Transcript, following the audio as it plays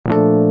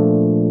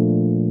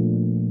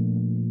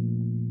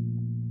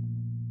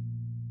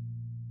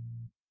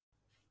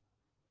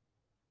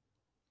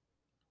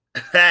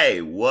Hey,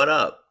 what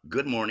up?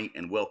 Good morning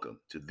and welcome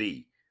to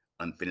the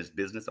Unfinished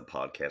Business, a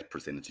podcast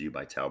presented to you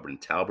by Talbert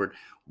and Talbert.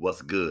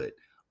 What's good?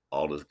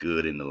 All is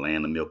good in the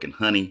land of milk and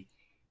honey.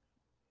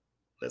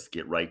 Let's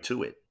get right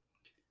to it.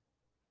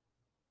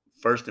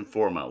 First and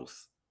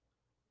foremost,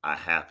 I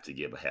have to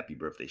give a happy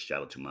birthday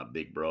shout out to my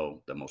big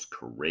bro, the most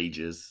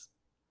courageous,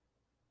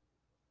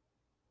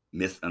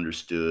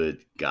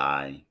 misunderstood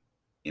guy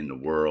in the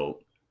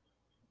world.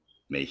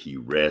 May he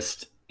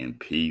rest in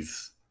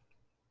peace.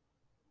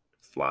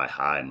 Fly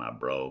high, my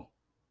bro.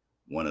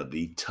 One of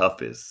the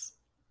toughest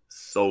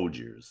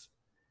soldiers,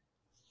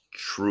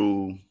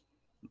 true,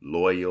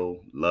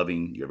 loyal,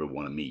 loving you ever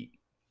want to meet.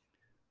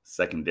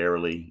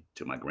 Secondarily,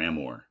 to my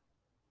grandma.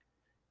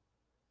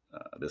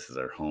 This is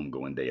her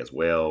homegoing day as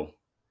well.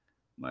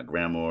 My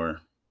grandma,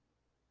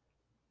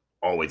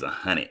 always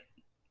 100,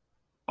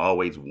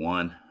 always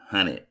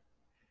 100.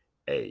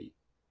 A.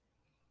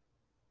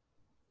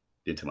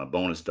 Then to my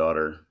bonus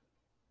daughter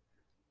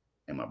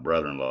and my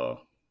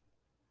brother-in-law,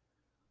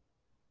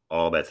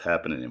 all that's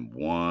happening in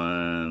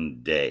one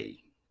day.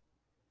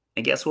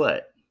 And guess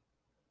what?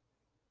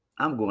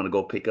 I'm going to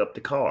go pick up the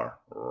car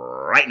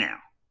right now.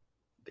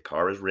 The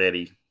car is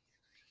ready,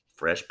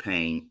 fresh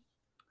paint,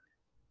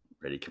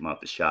 ready to come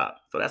out the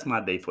shop. So that's my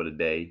day for the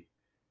day.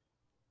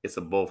 It's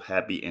a both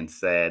happy and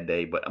sad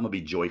day, but I'm gonna be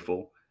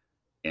joyful,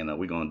 and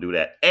we're gonna do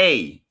that.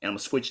 Hey, and I'm gonna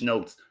switch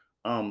notes.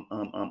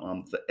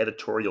 The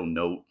editorial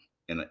note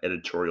and an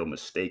editorial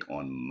mistake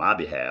on my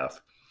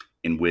behalf,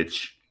 in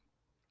which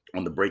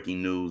on the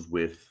breaking news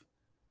with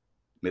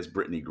Miss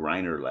Brittany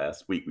Griner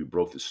last week, we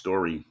broke the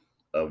story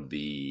of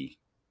the.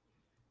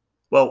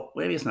 Well,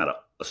 maybe it's not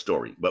a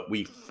story, but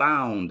we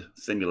found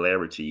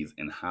similarities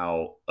in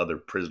how other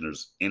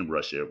prisoners in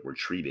Russia were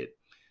treated.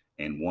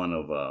 And one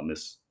of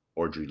Miss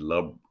Audrey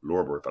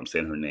Lorber, if I'm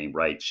saying her name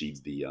right, she's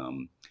the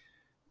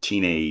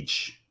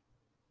teenage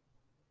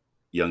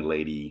young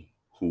lady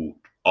who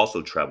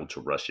also traveled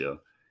to Russia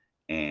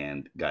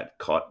and got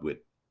caught with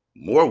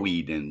more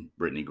weed than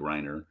Brittany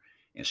Griner.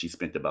 And she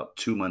spent about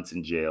 2 months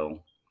in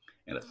jail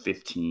and a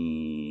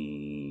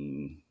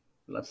 15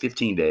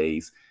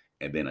 days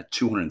and then a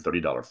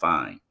 $230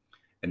 fine.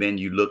 And then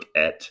you look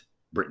at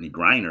Brittany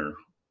Griner,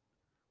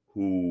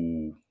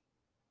 who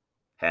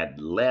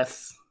had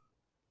less,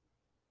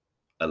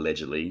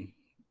 allegedly,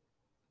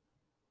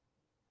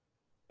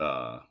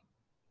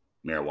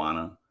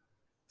 marijuana,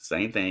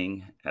 same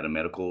thing, had a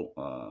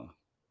medical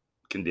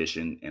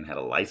condition and had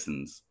a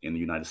license in the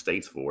United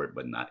States for it,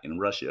 but not in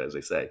Russia, as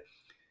they say.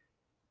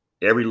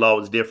 Every law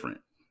is different.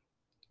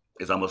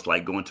 It's almost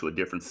like going to a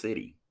different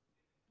city.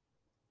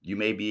 You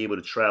may be able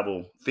to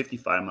travel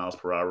 55 miles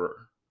per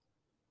hour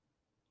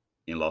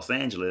in Los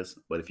Angeles,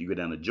 but if you go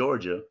down to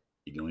Georgia,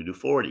 you can only do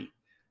 40.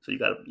 So you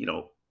got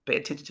to, pay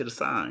attention to the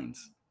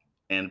signs.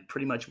 And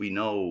pretty much we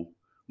know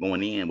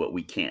going in what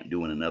we can't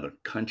do in another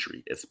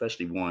country,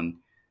 especially one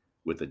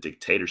with a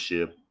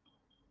dictatorship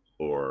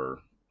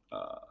or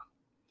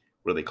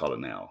what do they call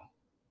it now?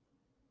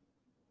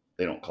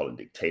 They don't call it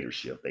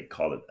dictatorship. They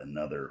call it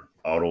another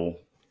auto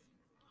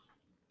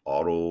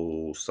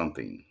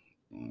something.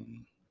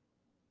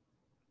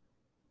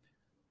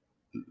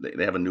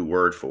 They have a new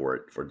word for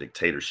it, for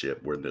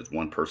dictatorship, where there's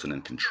one person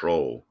in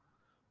control,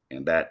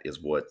 and that is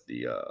what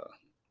the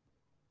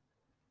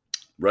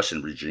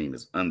Russian regime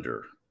is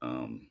under.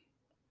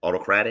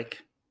 Autocratic.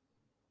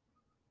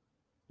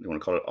 You want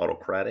to call it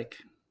autocratic?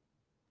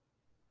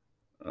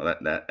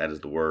 That is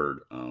the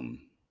word.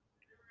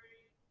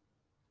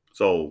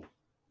 So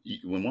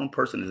when one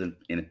person is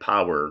in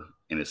power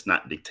and it's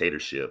not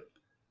dictatorship,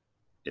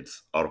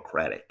 it's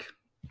autocratic.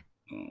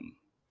 Um,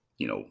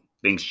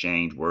 Things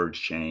change, words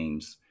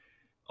change,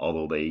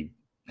 although they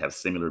have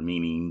similar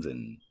meanings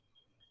and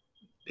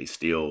they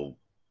still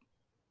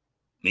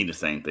mean the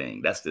same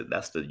thing. That's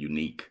the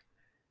unique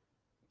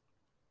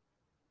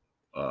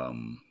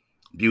um,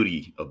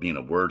 beauty of being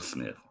a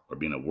wordsmith or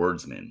being a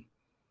wordsman. And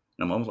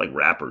I'm almost like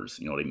rappers,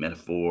 they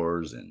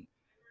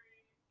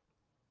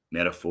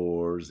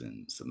metaphors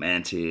and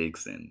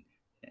semantics and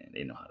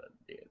they know how to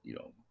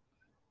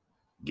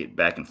get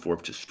back and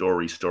forth to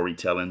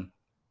storytelling.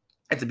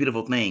 That's a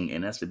beautiful thing,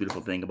 and that's the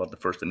beautiful thing about the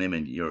First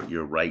Amendment.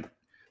 Your right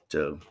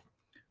to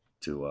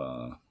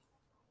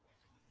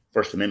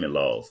First Amendment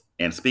laws.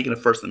 And speaking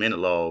of First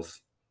Amendment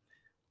laws,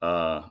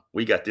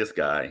 we got this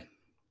guy,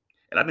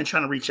 and I've been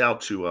trying to reach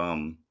out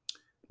to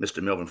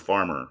Mr. Melvin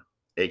Farmer,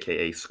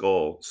 aka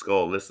Skull.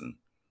 Listen,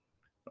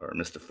 or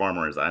Mr.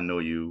 Farmer, as I know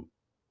you.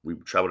 We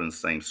traveled in the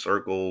same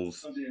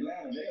circles.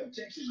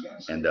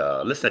 And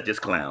listen at this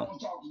clown. I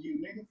want to talk to you,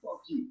 nigga.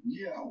 Fuck you.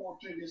 Yeah, I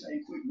want to play this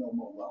ain't quick no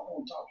more. I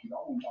want to talk to you. I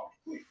want to talk to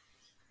you quick.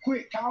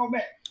 Quick, call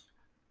back.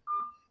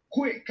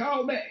 Quick,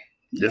 call back.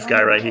 This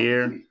guy right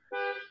here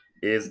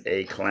is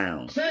a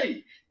clown.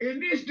 Say, is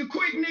this the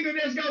quick nigga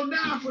that's gonna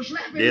die for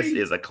slapping me? This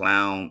is a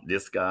clown.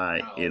 This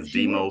guy is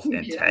the most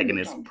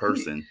antagonist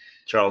person.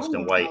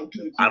 Charleston White,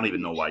 I don't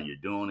even know why you're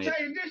doing it.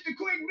 Say, is this the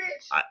quick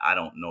bitch? I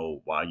don't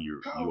know why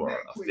you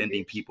are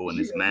offending people in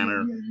this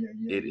manner.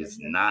 It is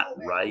not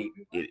right.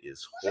 It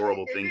is a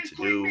horrible thing to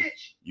do.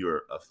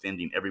 You're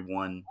offending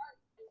everyone.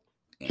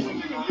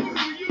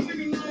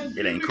 And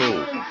it ain't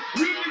cool.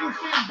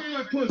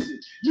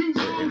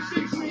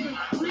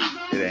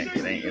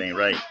 It ain't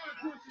right.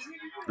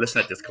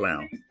 Listen at this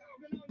clown.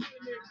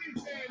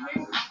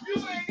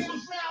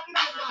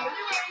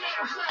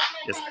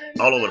 It's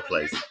all over the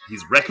place.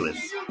 He's reckless.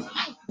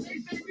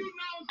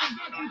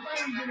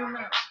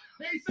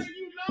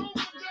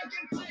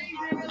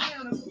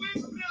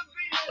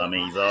 I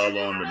mean, he's all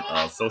on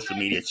the social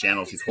media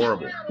channels. He's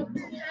horrible.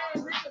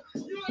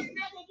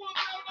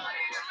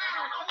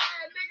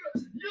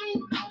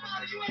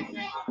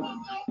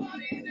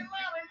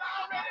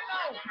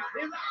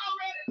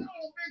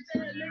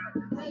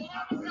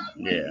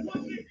 Yeah.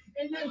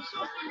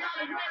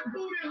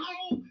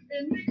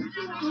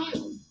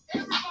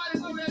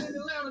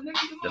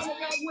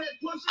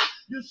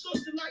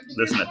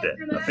 Listen at that.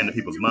 Offending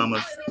people's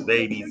mamas,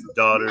 babies,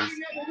 daughters.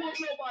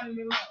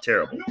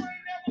 Terrible.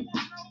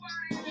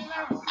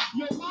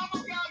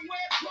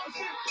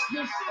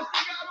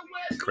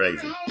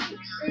 Crazy.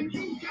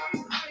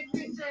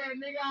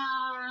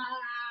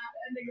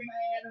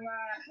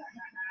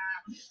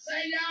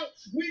 Say y'all,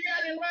 we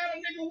got Atlanta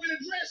nigga with a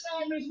dress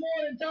on this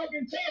morning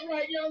talking tough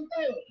like Young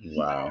Thug.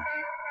 Wow.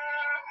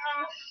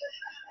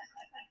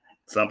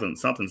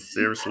 Something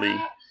seriously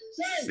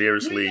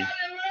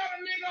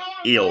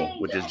ill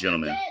with this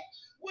gentleman.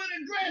 With a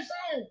dress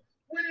on,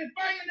 with his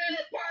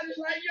fingernail polish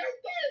like Young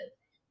Thug.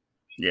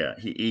 Yeah,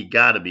 he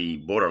gotta be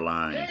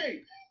borderline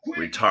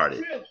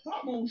retarded.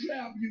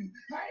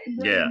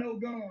 Yeah.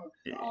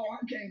 Oh,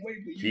 I can't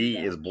wait for you. He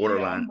is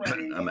borderline.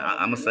 I'm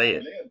gonna say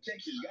it.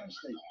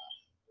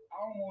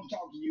 I don't want to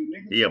talk to you,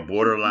 nigga. He a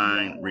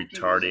borderline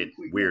retarded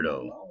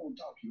weirdo.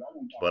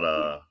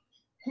 But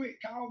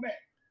quick, call back.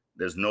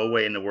 There's no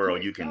way in the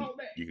world you can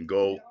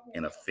go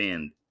and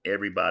offend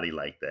everybody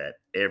like that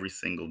every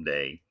single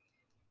day,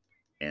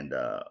 and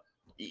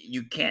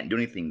you can't do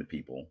anything to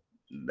people.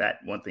 That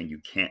one thing you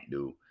can't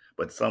do,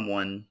 but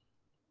someone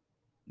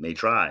may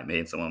try.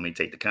 Someone may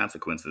take the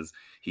consequences.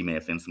 He may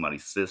offend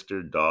somebody's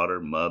sister,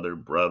 daughter, mother,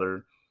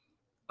 brother,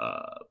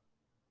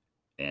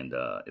 and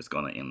it's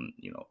gonna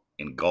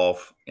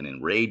engulf and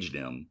enrage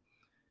them,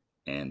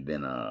 and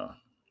then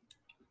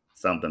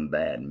something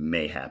bad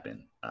may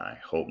happen. I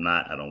hope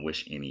not. I don't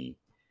wish any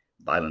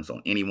violence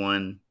on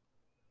anyone.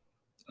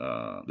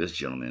 This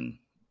gentleman,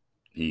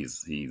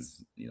 he's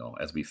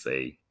as we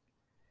say,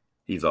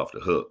 he's off the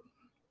hook.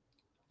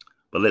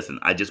 But listen,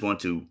 I just want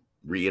to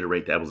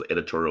reiterate that was an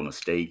editorial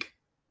mistake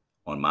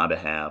on my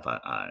behalf.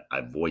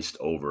 I voiced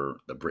over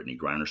the Brittany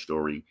Griner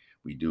story.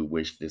 We do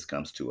wish this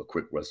comes to a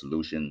quick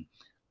resolution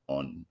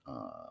on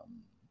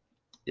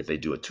if they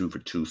do a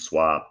 2-for-2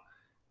 swap.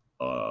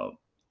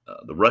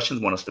 The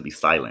Russians want us to be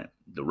silent.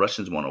 The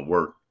Russians want to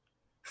work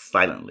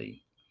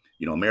silently.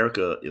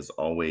 America is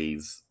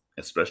always,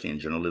 especially in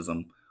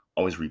journalism,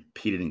 always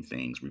repeating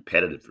things,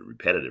 repetitive.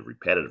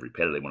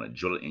 They want to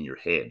drill it in your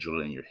head.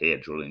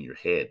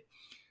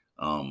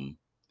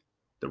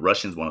 The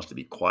Russians want us to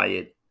be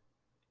quiet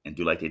and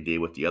do like they did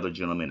with the other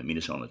gentleman that meet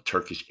us on a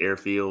Turkish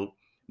airfield,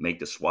 make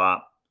the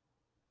swap,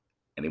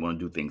 and they want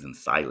to do things in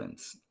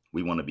silence.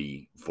 We want to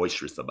be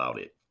boisterous about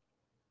it.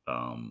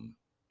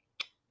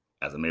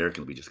 As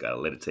Americans, we just got to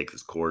let it take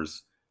its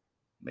course.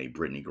 May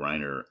Brittany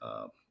Griner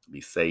be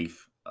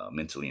safe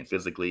mentally and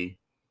physically.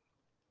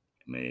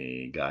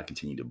 May God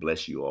continue to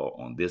bless you all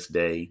on this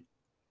day.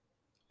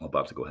 I'm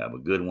about to go have a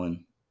good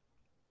one.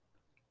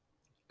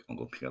 I'm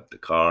going to pick up the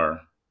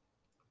car.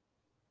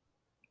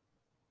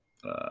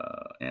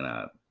 And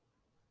I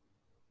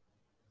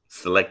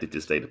selected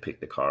this day to pick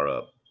the car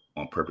up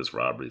on purpose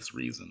for obvious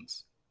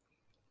reasons.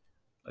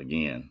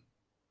 Again,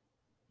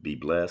 be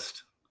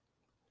blessed.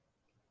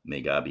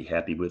 May God be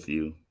happy with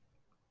you.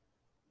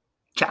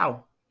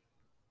 Ciao.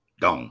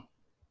 Gone.